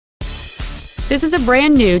This is a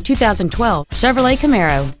brand new 2012 Chevrolet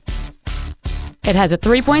Camaro. It has a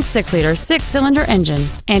 3.6-liter six-cylinder engine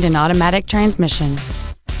and an automatic transmission.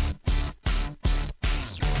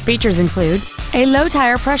 Features include a low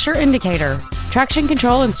tire pressure indicator, traction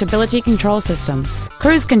control and stability control systems,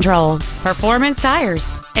 cruise control, performance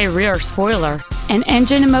tires, a rear spoiler, an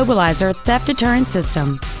engine immobilizer theft deterrent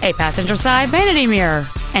system, a passenger side vanity mirror,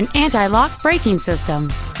 an anti-lock braking system,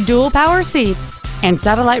 dual power seats, and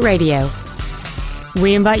satellite radio.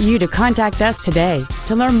 We invite you to contact us today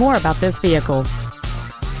to learn more about this vehicle.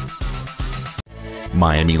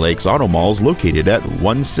 Miami Lakes Automall is located at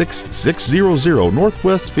 16600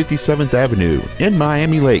 Northwest 57th Avenue in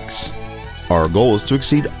Miami Lakes. Our goal is to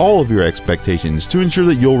exceed all of your expectations to ensure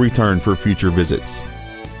that you'll return for future visits.